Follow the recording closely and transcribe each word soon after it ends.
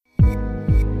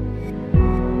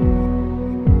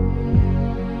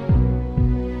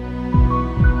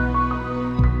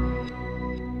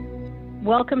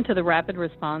Welcome to the Rapid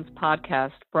Response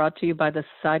Podcast, brought to you by the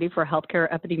Society for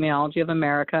Healthcare Epidemiology of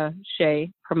America,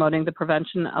 SHEA, promoting the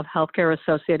prevention of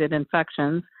healthcare-associated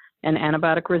infections and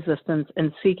antibiotic resistance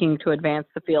and seeking to advance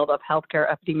the field of healthcare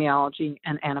epidemiology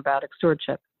and antibiotic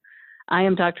stewardship. I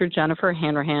am Dr. Jennifer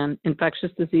Hanrahan,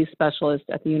 infectious disease specialist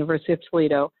at the University of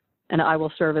Toledo, and I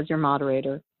will serve as your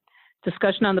moderator.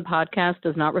 Discussion on the podcast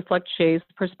does not reflect SHEA's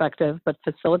perspective, but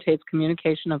facilitates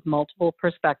communication of multiple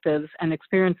perspectives and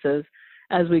experiences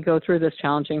as we go through this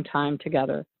challenging time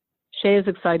together. SHEA is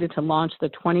excited to launch the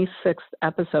 26th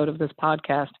episode of this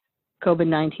podcast,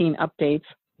 COVID-19 Updates,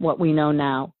 What We Know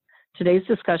Now. Today's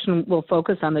discussion will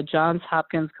focus on the Johns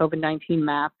Hopkins COVID-19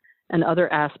 map and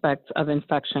other aspects of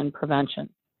infection prevention.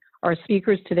 Our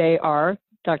speakers today are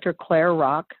Dr. Claire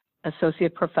Rock,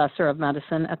 Associate Professor of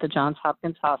Medicine at the Johns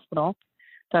Hopkins Hospital,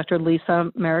 Dr.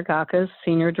 Lisa Marigakis,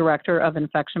 Senior Director of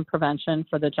Infection Prevention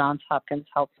for the Johns Hopkins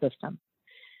Health System.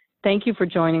 Thank you for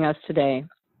joining us today.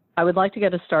 I would like to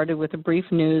get us started with a brief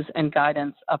news and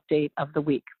guidance update of the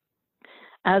week.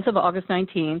 As of August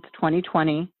 19th,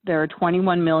 2020, there are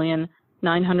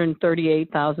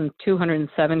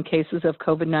 21,938,207 cases of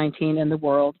COVID-19 in the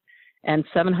world and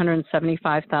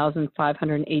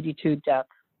 775,582 deaths.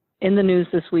 In the news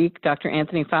this week, Dr.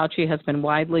 Anthony Fauci has been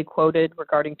widely quoted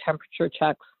regarding temperature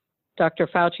checks. Dr.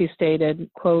 Fauci stated,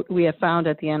 quote, "We have found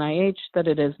at the NIH that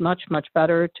it is much, much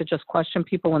better to just question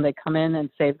people when they come in and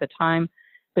save the time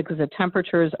because the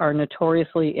temperatures are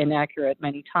notoriously inaccurate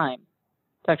many times."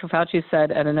 Dr. Fauci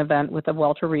said at an event with the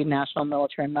Walter Reed National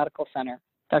Military Medical Center.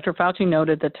 Dr. Fauci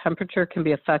noted that temperature can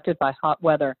be affected by hot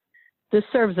weather. This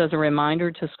serves as a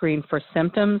reminder to screen for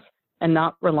symptoms and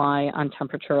not rely on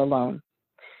temperature alone.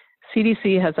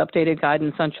 CDC has updated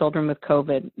guidance on children with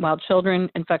COVID. While children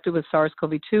infected with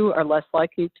SARS-CoV-2 are less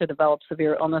likely to develop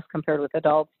severe illness compared with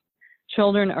adults,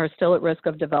 children are still at risk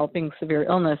of developing severe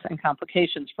illness and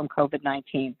complications from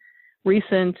COVID-19.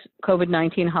 Recent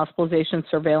COVID-19 hospitalization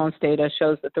surveillance data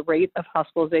shows that the rate of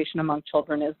hospitalization among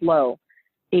children is low,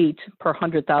 8 per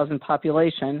 100,000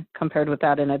 population, compared with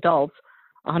that in adults,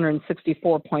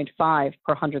 164.5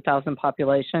 per 100,000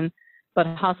 population, but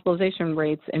hospitalization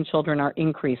rates in children are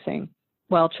increasing.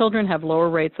 While children have lower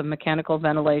rates of mechanical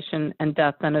ventilation and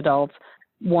death than adults,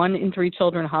 1 in 3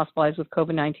 children hospitalized with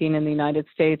COVID-19 in the United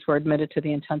States were admitted to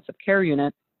the intensive care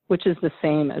unit, which is the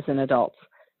same as in adults.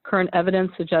 Current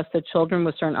evidence suggests that children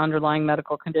with certain underlying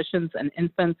medical conditions and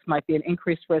infants might be at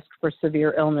increased risk for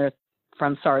severe illness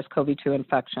from SARS-CoV-2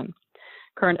 infection.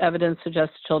 Current evidence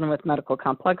suggests children with medical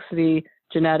complexity,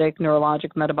 genetic,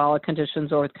 neurologic, metabolic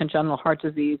conditions, or with congenital heart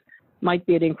disease might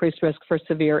be at increased risk for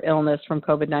severe illness from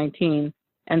COVID-19.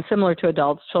 And similar to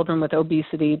adults, children with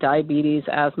obesity, diabetes,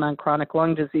 asthma, and chronic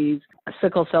lung disease,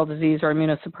 sickle cell disease, or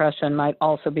immunosuppression might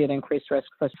also be at increased risk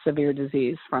for severe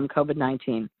disease from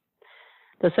COVID-19.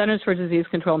 The Centers for Disease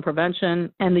Control and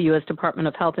Prevention and the U.S. Department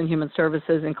of Health and Human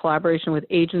Services, in collaboration with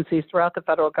agencies throughout the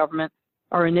federal government,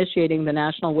 are initiating the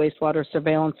National Wastewater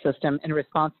Surveillance System in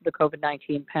response to the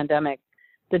COVID-19 pandemic.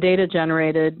 The data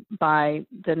generated by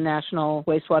the National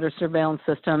Wastewater Surveillance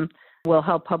System will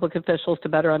help public officials to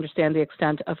better understand the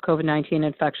extent of COVID-19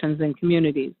 infections in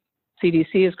communities.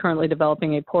 CDC is currently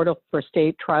developing a portal for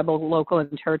state, tribal, local,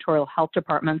 and territorial health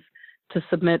departments to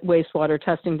submit wastewater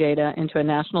testing data into a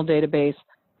national database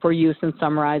for use in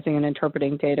summarizing and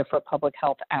interpreting data for public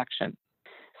health action.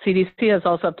 CDC has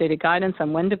also updated guidance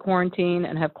on when to quarantine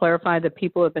and have clarified that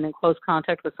people who have been in close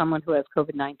contact with someone who has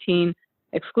COVID-19,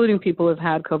 excluding people who have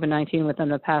had COVID-19 within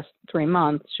the past 3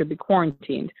 months, should be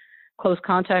quarantined. Close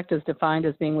contact is defined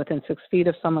as being within 6 feet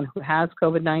of someone who has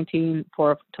COVID-19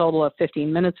 for a total of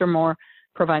 15 minutes or more,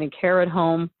 providing care at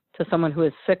home to someone who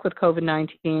is sick with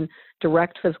COVID-19,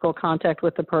 direct physical contact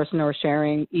with the person, or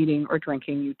sharing eating or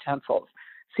drinking utensils.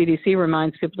 CDC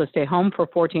reminds people to stay home for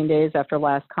 14 days after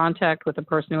last contact with a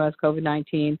person who has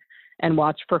COVID-19 and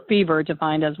watch for fever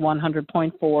defined as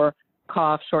 100.4,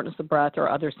 cough, shortness of breath, or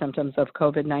other symptoms of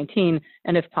COVID-19,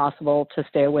 and if possible, to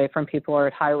stay away from people who are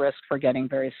at high risk for getting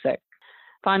very sick.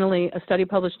 Finally, a study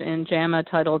published in JAMA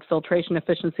titled Filtration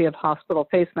Efficiency of Hospital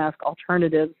Face Mask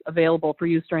Alternatives Available for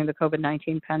Use During the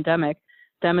COVID-19 Pandemic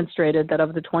demonstrated that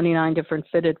of the 29 different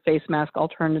fitted face mask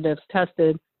alternatives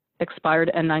tested, expired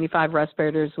N95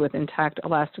 respirators with intact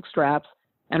elastic straps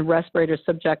and respirators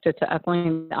subjected to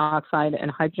ethylene oxide and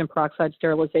hydrogen peroxide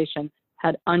sterilization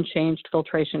had unchanged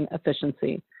filtration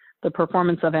efficiency. The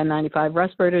performance of N95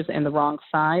 respirators in the wrong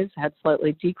size had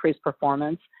slightly decreased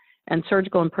performance, and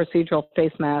surgical and procedural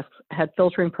face masks had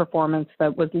filtering performance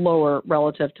that was lower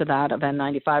relative to that of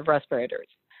N95 respirators,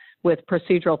 with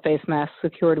procedural face masks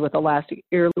secured with elastic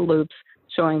ear loops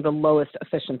showing the lowest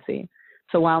efficiency.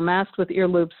 So while masks with ear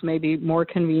loops may be more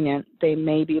convenient, they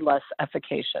may be less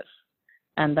efficacious.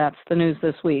 And that's the news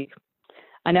this week.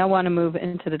 I now want to move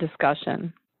into the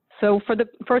discussion. So for the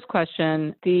first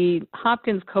question, the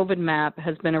Hopkins COVID map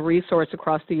has been a resource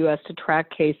across the U.S. to track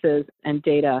cases and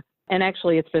data. And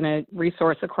actually, it's been a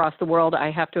resource across the world.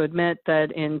 I have to admit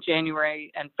that in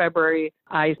January and February,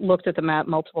 I looked at the map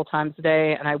multiple times a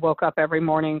day, and I woke up every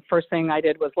morning. First thing I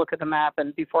did was look at the map,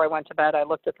 and before I went to bed, I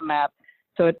looked at the map.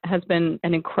 So it has been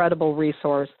an incredible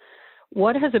resource.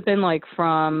 What has it been like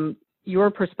from your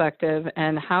perspective,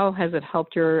 and how has it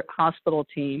helped your hospital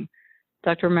team?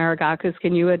 Dr. Maragakis,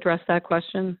 can you address that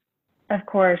question? Of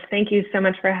course. Thank you so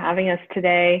much for having us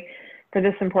today for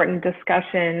this important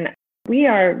discussion. We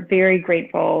are very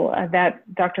grateful that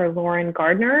Dr. Lauren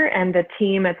Gardner and the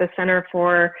team at the Center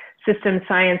for Systems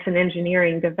Science and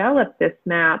Engineering developed this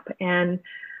map. And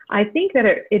I think that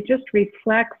it just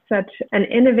reflects such an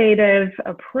innovative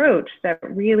approach that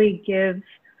really gives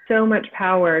so much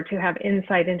power to have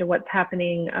insight into what's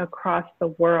happening across the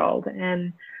world.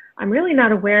 And I'm really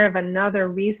not aware of another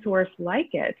resource like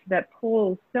it that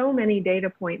pulls so many data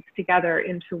points together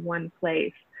into one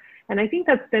place. And I think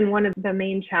that's been one of the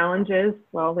main challenges.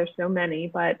 Well, there's so many,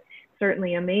 but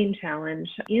certainly a main challenge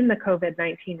in the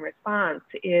COVID-19 response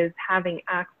is having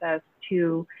access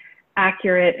to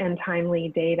accurate and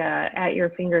timely data at your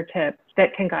fingertips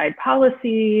that can guide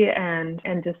policy and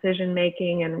decision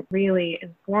making and really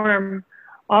inform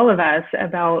all of us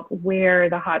about where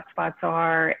the hotspots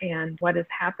are and what is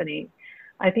happening.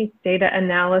 I think data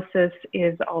analysis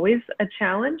is always a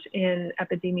challenge in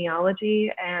epidemiology,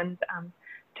 and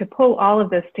to pull all of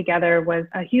this together was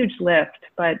a huge lift,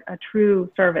 but a true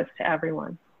service to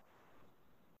everyone.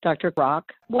 Dr.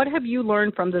 Rock, what have you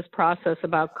learned from this process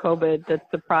about COVID that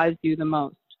surprised you the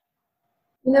most?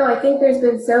 I think there's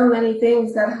been so many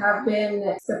things that have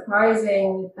been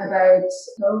surprising about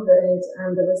COVID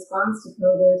and the response to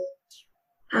COVID.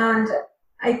 And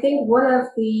I think one of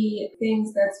the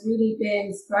things that's really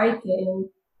been striking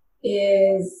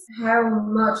is how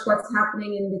much what's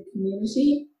happening in the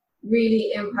community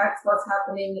really impacts what's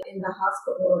happening in the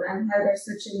hospital, and how there's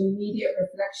such an immediate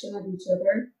reflection of each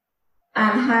other,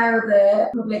 and how the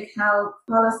public health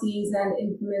policies and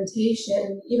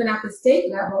implementation, even at the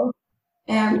state level,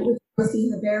 which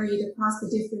obviously have varied across the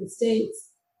different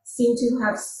states, seem to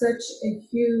have such a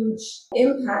huge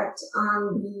impact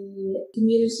on the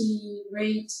community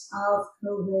rate of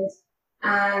COVID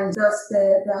and thus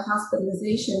the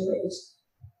hospitalization rate.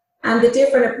 And the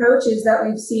different approaches that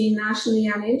we've seen nationally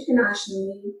and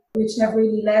internationally, which have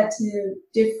really led to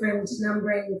different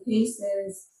numbering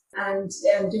cases and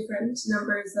different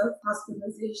numbers of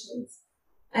hospitalizations.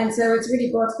 And so it's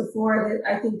really brought to the fore that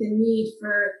I think the need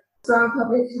for strong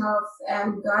public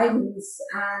health guidance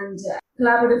and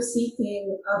collaborative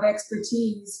seeking of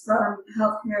expertise from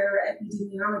healthcare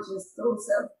epidemiologists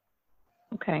also.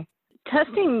 Okay.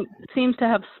 Testing seems to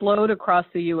have slowed across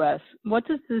the U.S. What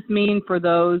does this mean for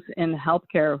those in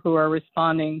healthcare who are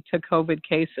responding to COVID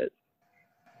cases?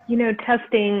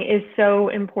 Testing is so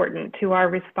important to our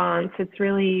response. It's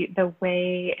really the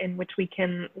way in which we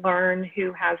can learn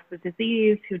who has the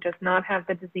disease, who does not have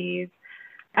the disease.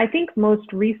 I think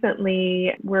most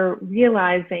recently we're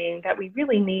realizing that we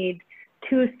really need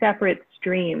two separate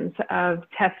streams of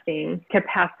testing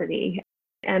capacity.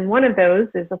 And one of those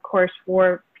is, of course,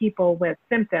 for people with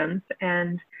symptoms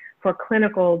and for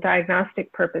clinical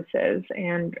diagnostic purposes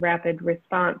and rapid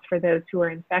response for those who are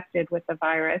infected with the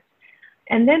virus.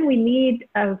 And then we need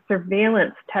a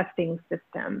surveillance testing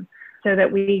system so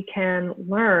that we can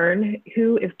learn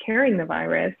who is carrying the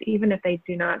virus, even if they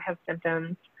do not have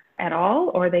symptoms at all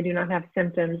or they do not have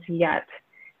symptoms yet.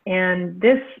 And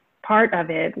this part of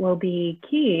it will be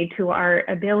key to our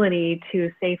ability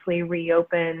to safely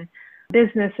reopen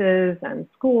businesses and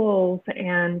schools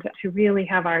and to really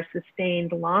have our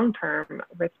sustained long-term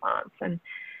response. And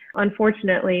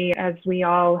unfortunately, as we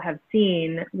all have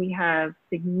seen, we have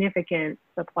significant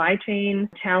supply chain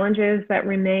challenges that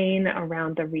remain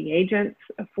around the reagents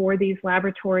for these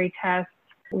laboratory tests.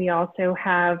 We also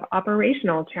have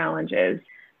operational challenges,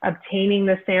 obtaining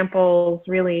the samples,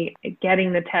 really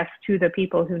getting the tests to the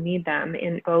people who need them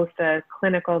in both the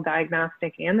clinical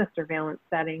diagnostic and the surveillance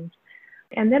settings.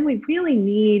 And then we really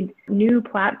need new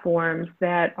platforms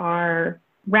that are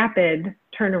rapid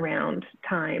turnaround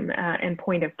time and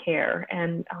point of care.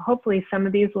 And hopefully some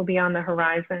of these will be on the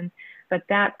horizon, but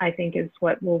that I think is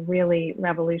what will really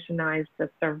revolutionize the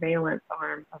surveillance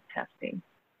arm of testing.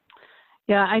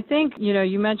 Yeah, I think,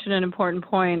 you mentioned an important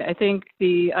point. I think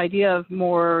the idea of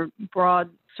more broad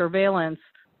surveillance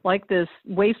like this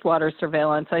wastewater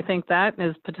surveillance, I think that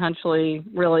is potentially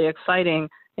really exciting.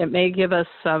 It may give us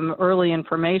some early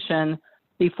information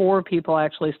before people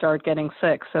actually start getting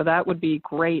sick. So that would be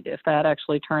great if that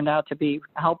actually turned out to be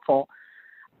helpful.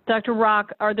 Dr.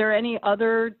 Rock, are there any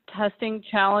other testing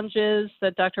challenges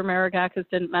that Dr. Maragakis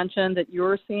didn't mention that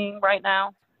you're seeing right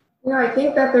now? I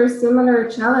think that there's similar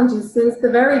challenges since the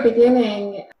very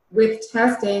beginning with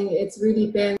testing. It's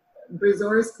really been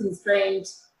resource constraint,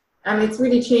 and it's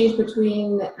really changed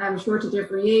between shortage of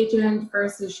reagent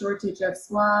versus shortage of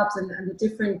swabs and the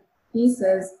different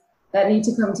pieces that need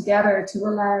to come together to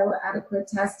allow adequate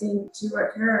testing to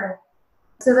occur.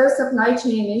 So those supply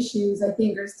chain issues, I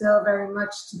think, are still very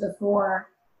much to the fore.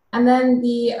 And then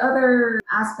the other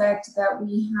aspect that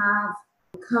we have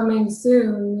coming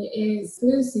soon is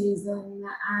flu season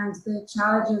and the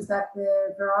challenges that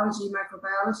the virology,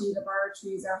 microbiology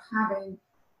laboratories are having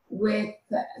with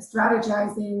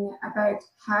strategizing about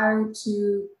how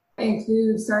to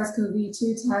include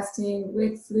SARS-CoV-2 testing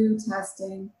with flu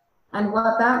testing and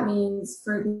what that means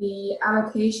for the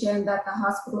allocation that the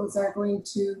hospitals are going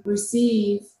to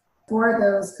receive for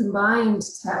those combined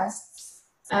tests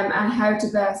and how to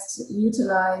best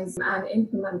utilize and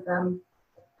implement them.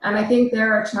 And I think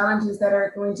there are challenges that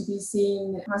are going to be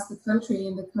seen across the country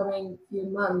in the coming few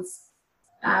months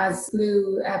as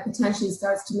flu potentially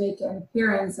starts to make an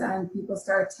appearance and people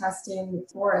start testing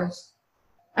for it.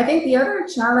 I think the other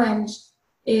challenge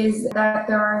is that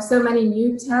there are so many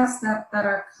new tests that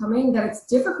are coming that it's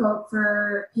difficult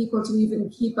for people to even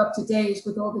keep up to date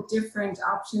with all the different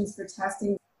options for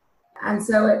testing. And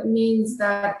so it means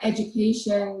that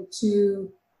education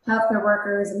to healthcare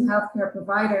workers and healthcare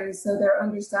providers, so they're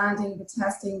understanding the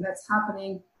testing that's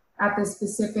happening at the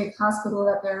specific hospital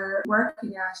that they're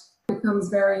working at, becomes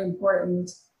very important.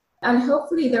 And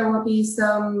hopefully there will be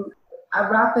some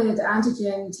rapid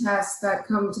antigen tests that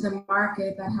come to the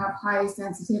market that have high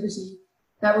sensitivity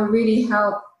that will really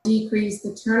help decrease the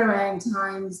turnaround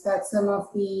times that some of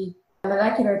the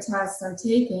molecular tests are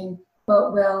taking,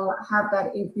 but will have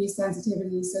that increased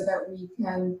sensitivity so that we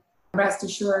can rest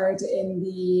assured in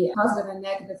the positive and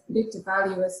negative predictive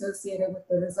value associated with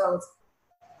the results.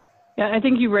 Yeah, I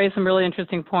think you raised some really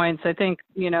interesting points. I think,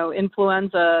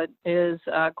 influenza is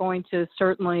going to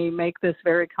certainly make this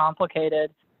very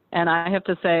complicated. And I have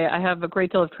to say, I have a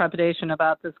great deal of trepidation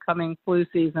about this coming flu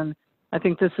season. I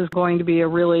think this is going to be a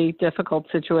really difficult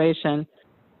situation.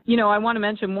 I want to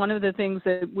mention one of the things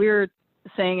that we're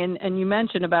saying, and you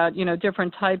mentioned about,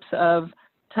 different types of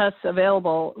tests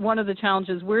available. One of the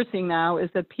challenges we're seeing now is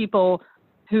that people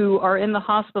who are in the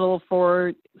hospital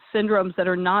for syndromes that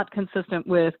are not consistent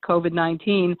with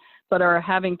COVID-19, but are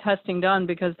having testing done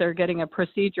because they're getting a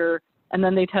procedure, and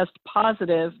then they test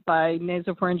positive by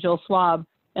nasopharyngeal swab.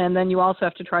 And then you also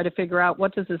have to try to figure out,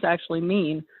 what does this actually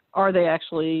mean? Are they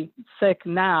actually sick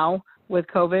now with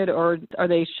COVID, or are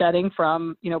they shedding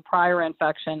from, prior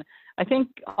infection? I think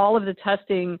all of the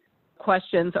testing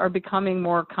questions are becoming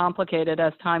more complicated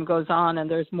as time goes on,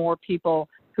 and there's more people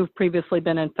who've previously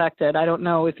been infected. I don't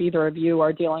know if either of you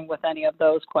are dealing with any of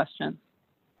those questions.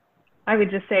 I would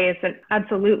just say it's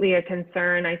absolutely a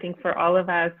concern, I think, for all of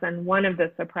us. And one of the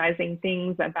surprising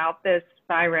things about this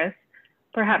virus,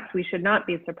 perhaps we should not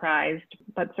be surprised,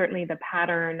 but certainly the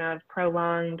pattern of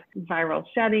prolonged viral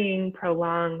shedding,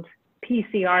 prolonged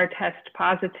PCR test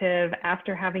positive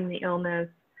after having the illness,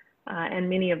 and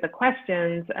many of the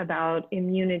questions about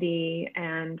immunity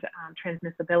and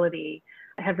transmissibility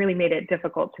have really made it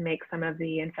difficult to make some of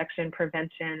the infection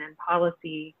prevention and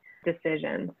policy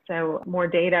decisions. So more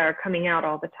data are coming out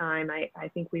all the time. I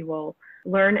think we will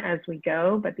learn as we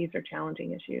go, but these are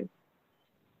challenging issues.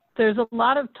 There's a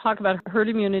lot of talk about herd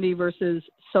immunity versus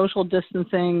social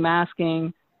distancing,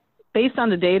 masking. Based on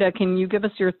the data, can you give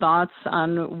us your thoughts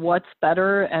on what's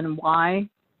better and why,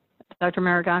 Dr.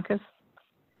 Maragakis?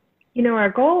 Our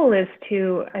goal is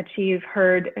to achieve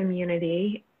herd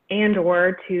immunity and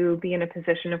or to be in a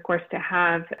position, of course, to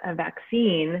have a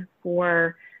vaccine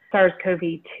for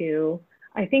SARS-CoV-2.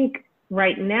 I think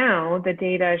right now the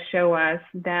data show us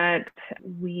that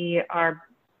we are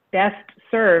best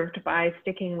served by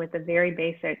sticking with the very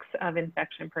basics of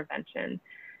infection prevention,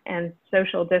 and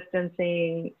social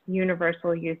distancing,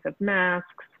 universal use of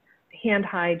masks, hand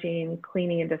hygiene,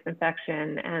 cleaning and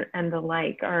disinfection, and the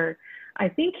like are, I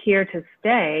think, here to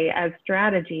stay as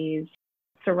strategies.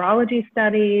 Serology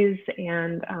studies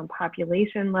and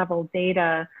population level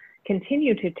data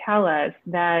continue to tell us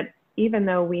that even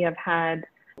though we have had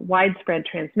widespread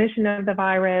transmission of the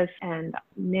virus and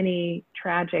many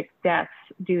tragic deaths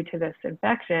due to this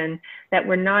infection, that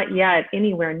we're not yet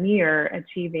anywhere near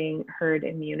achieving herd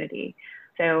immunity.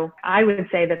 so I would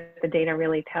say that the data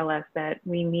really tell us that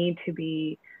we need to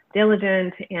be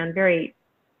diligent and very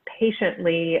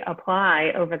patiently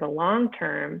apply over the long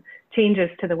term changes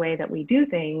to the way that we do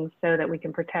things so that we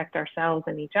can protect ourselves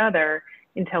and each other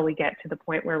until we get to the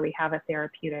point where we have a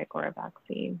therapeutic or a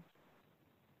vaccine.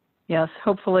 Yes,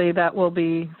 hopefully that will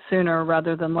be sooner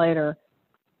rather than later.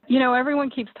 You know, everyone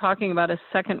keeps talking about a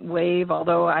second wave,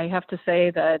 although I have to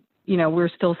say that, you know, we're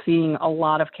still seeing a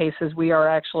lot of cases. We are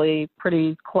actually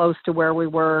pretty close to where we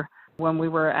were when we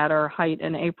were at our height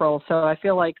in April. So I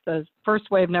feel like the first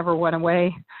wave never went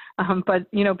away. But,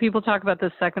 you know, people talk about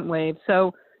the second wave.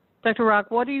 So, Dr.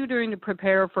 Rock, what are you doing to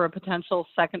prepare for a potential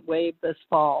second wave this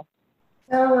fall?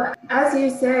 So, as you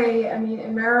say, I mean,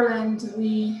 in Maryland,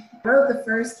 we rode the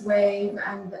first wave,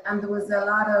 and there was a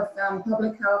lot of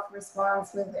public health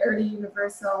response with early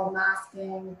universal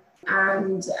masking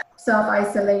and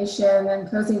self-isolation and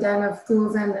closing down of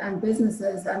schools and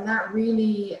businesses. And that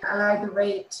really allowed the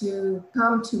rate to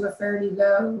come to a fairly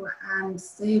low and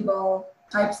stable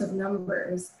types of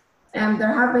numbers. And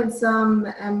there have been some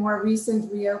more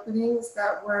recent reopenings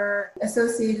that were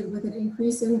associated with an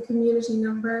increase in community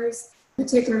numbers,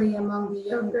 particularly among the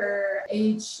younger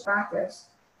age bracket.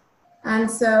 And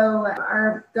so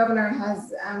our governor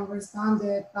has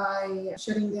responded by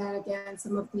shutting down again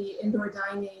some of the indoor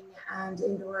dining and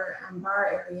indoor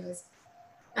bar areas.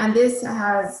 And this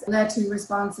has led to a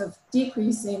response of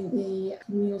decreasing the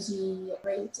community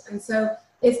rate. And so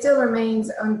it still remains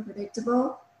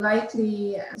unpredictable.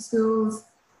 Likely schools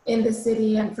in the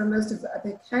city and for most of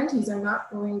the counties are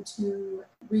not going to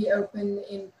reopen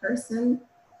in person.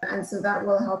 And so that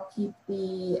will help keep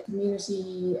the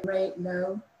community rate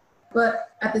low. But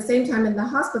at the same time, in the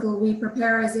hospital, we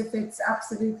prepare as if it's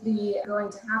absolutely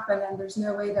going to happen, and there's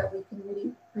no way that we can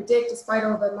really predict, despite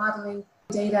all the modeling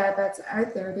data that's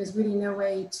out there, there's really no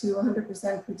way to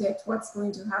 100% predict what's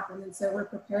going to happen. And so we're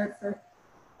prepared for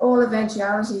all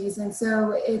eventualities. And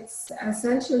so it's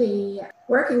essentially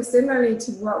working similarly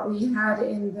to what we had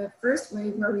in the first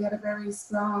wave, where we had a very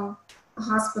strong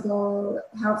hospital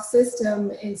health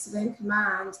system incident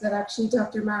command that actually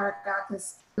Dr.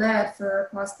 Marakakis led for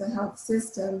across the health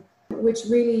system, which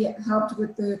really helped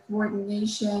with the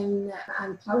coordination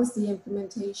and policy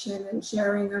implementation and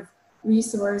sharing of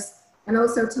resource and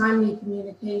also timely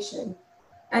communication.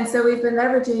 And so we've been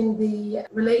leveraging the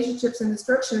relationships and the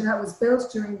structure that was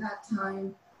built during that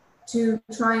time to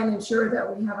try and ensure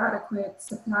that we have adequate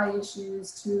supply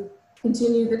issues, to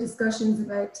continue the discussions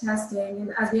about testing,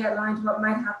 and as we outlined what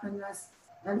might happen as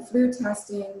flu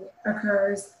testing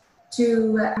occurs,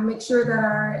 to make sure that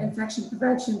our infection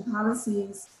prevention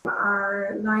policies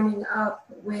are lining up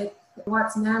with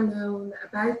what's now known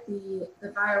about the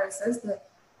virus as the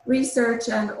research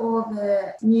and all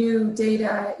the new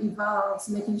data evolves,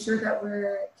 making sure that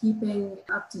we're keeping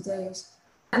up to date.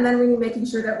 And then really making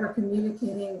sure that we're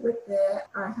communicating with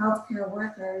our healthcare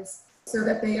workers so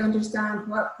that they understand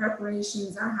what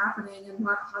preparations are happening and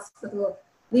what hospital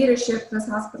leadership plus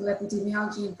hospital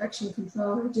epidemiology infection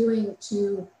control are doing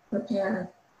to prepare.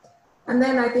 And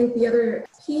then I think the other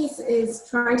piece is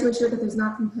trying to ensure that there's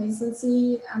not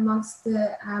complacency amongst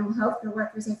the healthcare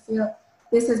workers. I feel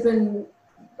this has been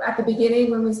at the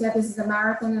beginning when we said this is a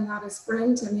marathon and not a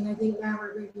sprint. I mean, I think now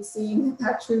we're really seeing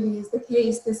that truly is the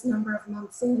case this number of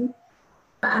months in.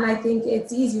 And I think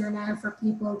it's easier now for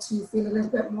people to feel a little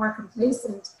bit more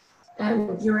complacent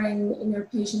during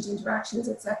patient interactions,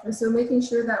 etc. So making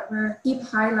sure that we're keep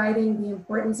highlighting the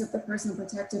importance of the personal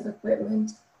protective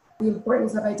equipment, the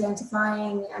importance of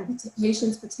identifying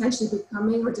patients potentially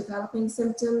becoming or developing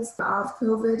symptoms of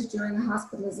COVID during a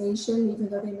hospitalization, even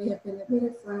though they may have been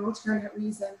admitted for an alternate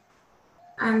reason.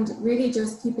 And really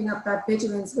just keeping up that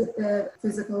vigilance with the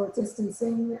physical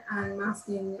distancing and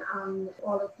masking on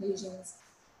all occasions.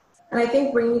 And I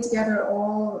think bringing together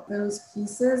all those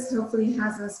pieces hopefully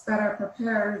has us better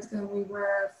prepared than we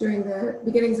were during the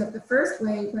beginnings of the first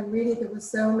wave, when really there was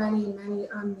so many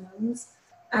unknowns,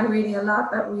 and really a lot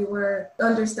that we were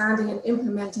understanding and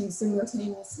implementing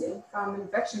simultaneously from an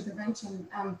infection prevention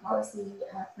policy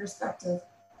perspective.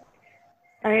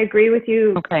 I agree with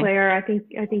you, okay. Claire. I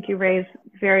think you raised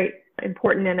very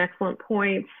important and excellent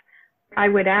points. I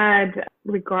would add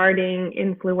regarding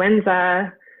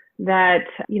influenza that,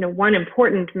 one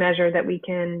important measure that we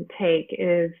can take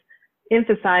is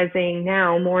emphasizing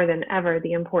now more than ever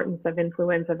the importance of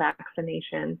influenza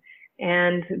vaccination.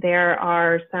 And there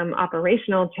are some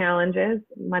operational challenges,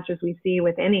 much as we see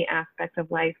with any aspect of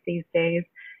life these days,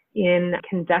 in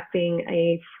conducting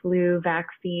a flu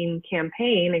vaccine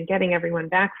campaign and getting everyone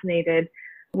vaccinated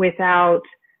without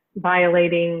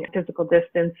violating physical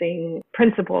distancing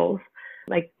principles.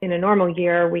 like in a normal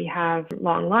year, we have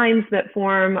long lines that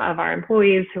form of our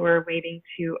employees who are waiting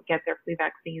to get their flu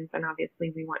vaccines. And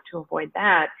obviously we want to avoid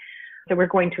that. So we're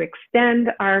going to extend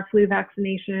our flu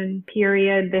vaccination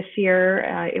period this year.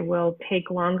 It will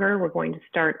take longer. We're going to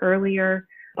start earlier,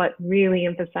 but really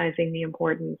emphasizing the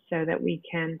importance so that we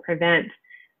can prevent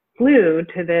flu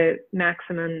to the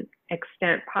maximum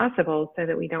extent possible so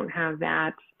that we don't have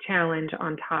that challenge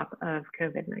on top of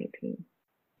COVID-19.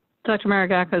 Dr.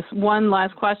 Maragakis, one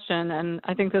last question, and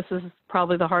I think this is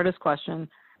probably the hardest question.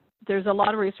 There's a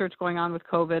lot of research going on with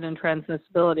COVID and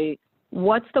transmissibility.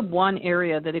 What's the one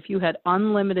area that if you had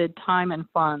unlimited time and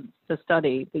funds to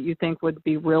study that you think would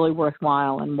be really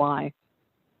worthwhile, and why?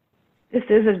 This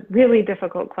is a really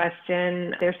difficult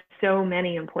question. There's so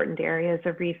many important areas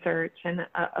of research. And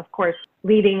of course,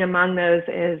 leading among those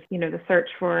is, the search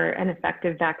for an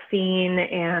effective vaccine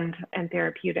and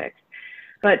therapeutics.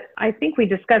 But I think we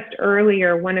discussed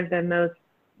earlier one of the most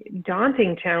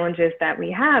daunting challenges that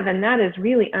we have, and that is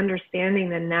really understanding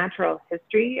the natural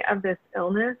history of this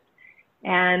illness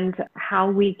and how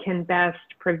we can best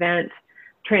prevent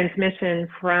transmission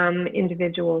from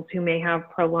individuals who may have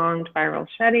prolonged viral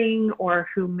shedding or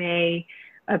who may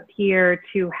appear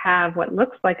to have what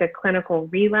looks like a clinical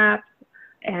relapse,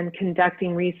 and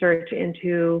conducting research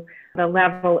into the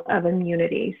level of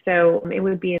immunity. So it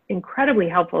would be incredibly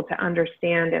helpful to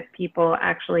understand if people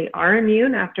actually are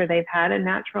immune after they've had a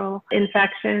natural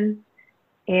infection.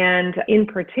 And in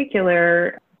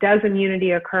particular, does immunity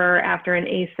occur after an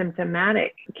asymptomatic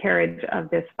carriage of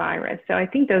this virus? So I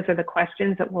think those are the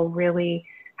questions that will really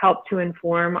help to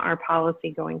inform our policy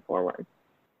going forward.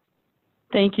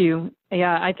 Thank you.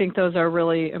 Yeah, I think those are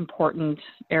really important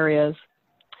areas.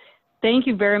 Thank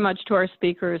you very much to our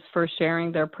speakers for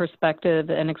sharing their perspective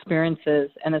and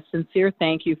experiences, and a sincere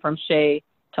thank you from SHEA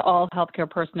to all healthcare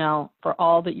personnel for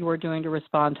all that you are doing to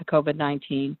respond to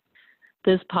COVID-19.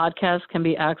 This podcast can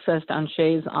be accessed on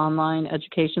SHEA's online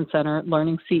education center,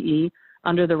 Learning CE,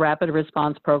 under the Rapid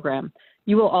Response Program.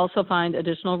 You will also find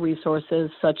additional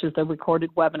resources such as the recorded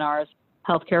webinars,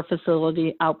 healthcare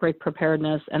facility outbreak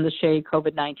preparedness, and the SHEA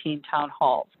COVID-19 town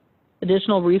halls.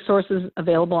 Additional resources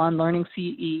available on Learning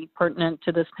CE pertinent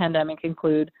to this pandemic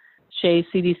include SHEA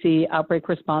CDC Outbreak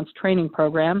Response Training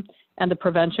Program and the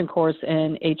prevention course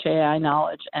in HAI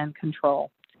Knowledge and Control.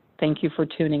 Thank you for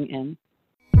tuning in.